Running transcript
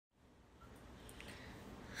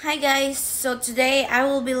Hi guys, so today I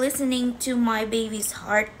will be listening to my baby's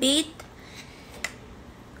heartbeat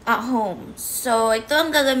at home. So ito ang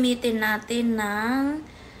gagamitin natin na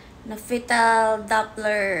fetal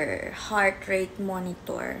Doppler heart rate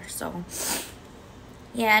monitor. So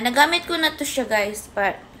yeah, nagamit ko na to siya guys,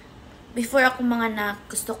 but before ako manganak,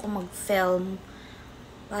 gusto ko mag-film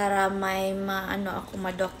para may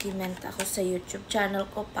ma-document ako sa YouTube channel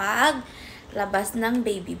ko pag labas ng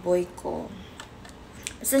baby boy ko.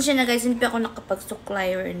 Pasensya na guys, hindi ako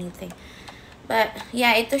nakapagsuklay or anything. But,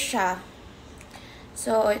 yeah, ito siya.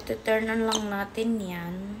 So, ito turn on lang natin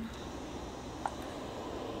yan.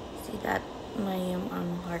 See that? May yung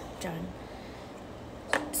heart dyan.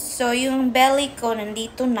 So, yung belly ko,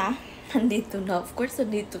 nandito na. Nandito na. Of course,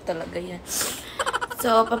 nandito talaga yan.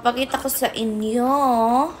 So, papakita ko sa inyo.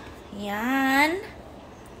 Yan.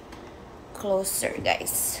 Closer,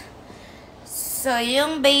 guys. So,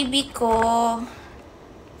 yung baby ko,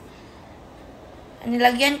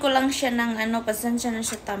 nilagyan ko lang siya ng pasensya na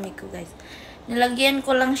siya tummy ko guys. Nilagyan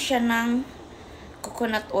ko lang siya ng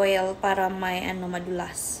coconut oil para may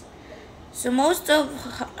madulas. So most of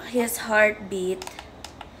his heartbeat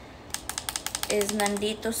is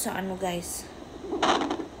nandito sa guys.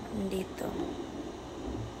 Nandito.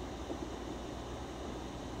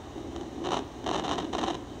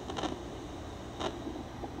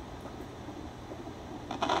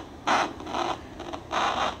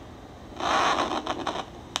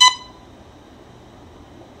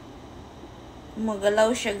 Magalaw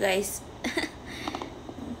siya guys.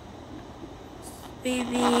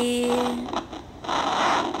 Baby,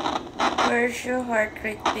 where's your heart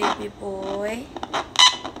rate, baby boy?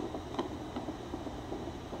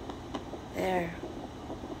 There.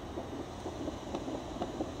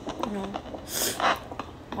 No.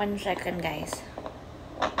 1 second guys.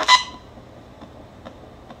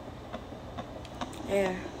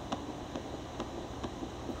 There.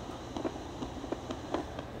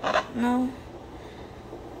 No.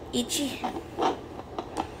 Itchy.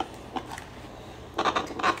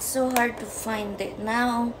 It's so hard to find it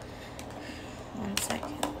now. 1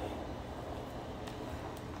 second.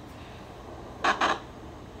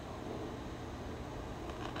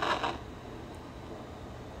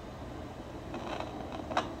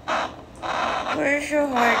 Where's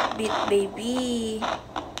your heartbeat, baby?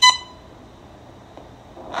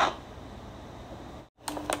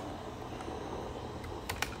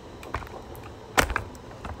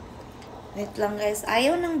 Wait lang guys,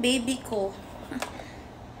 ayaw ng baby ko.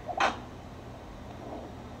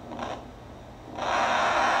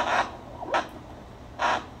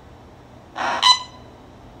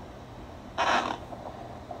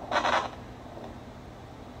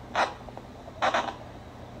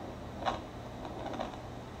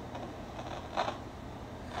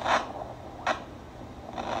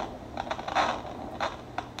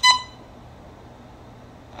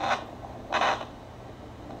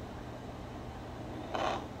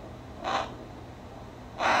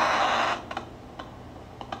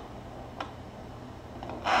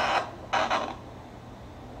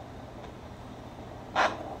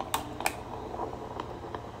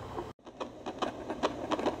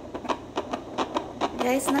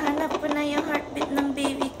 Guys, nahanap ko na yung heartbeat ng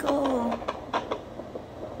baby ko.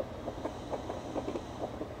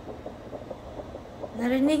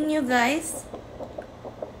 Narinig nyo guys?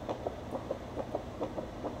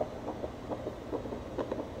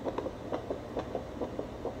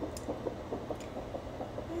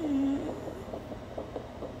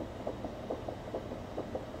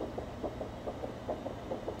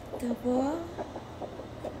 Diba?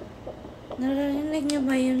 Narinig nyo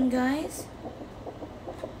ba yun guys?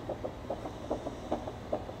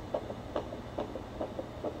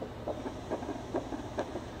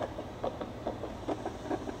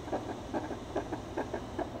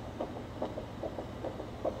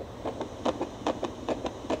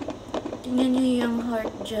 Tingnan nyo yung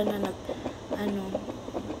heart dyan na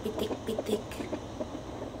pitik-pitik.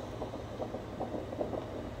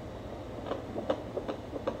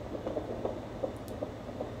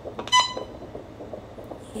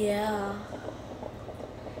 Yeah.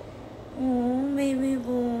 Oh, baby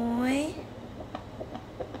boy.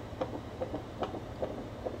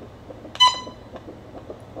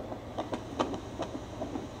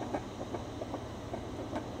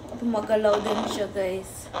 Gumagalaw din siya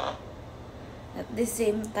guys. At the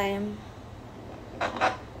same time.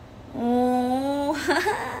 Oh,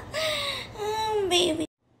 baby.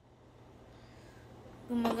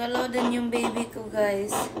 Gumagalaw din yung baby ko,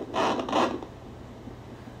 guys.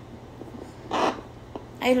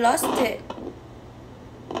 I lost it.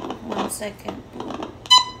 1 second.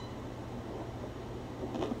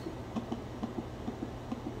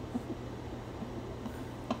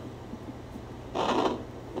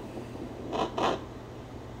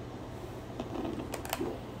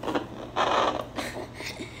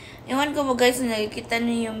 Ewan ko mo guys, nakikita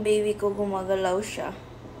niyo yung baby ko gumagalaw siya.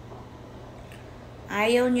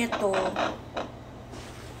 Ayaw niya to.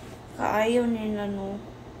 Kaayaw niya na no.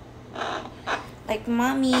 Like,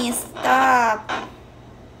 mommy, stop!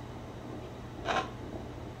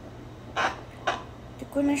 Hindi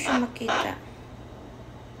ko na siya makita.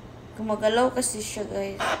 Gumagalaw kasi siya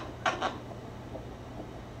guys.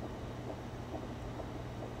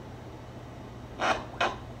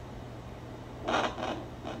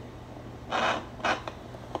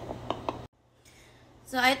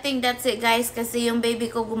 So, I think that's it guys. Kasi yung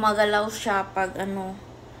baby ko gumagalaw siya pag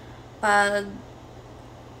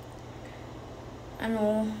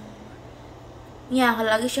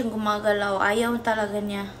lagi siyang gumagalaw. Ayaw talaga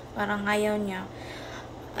niya. Parang ayaw niya.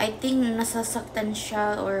 I think nasasaktan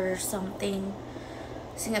siya or something.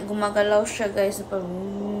 Kasi nga gumagalaw siya guys. Parang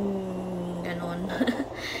ganon.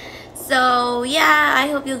 So, yeah.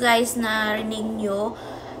 I hope you guys narinig nyo.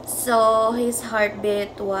 So, his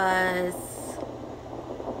heartbeat was...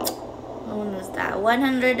 How was that?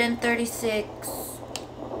 136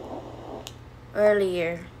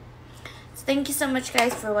 earlier. So thank you so much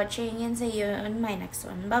guys for watching and see you on my next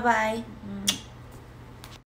one. Bye bye.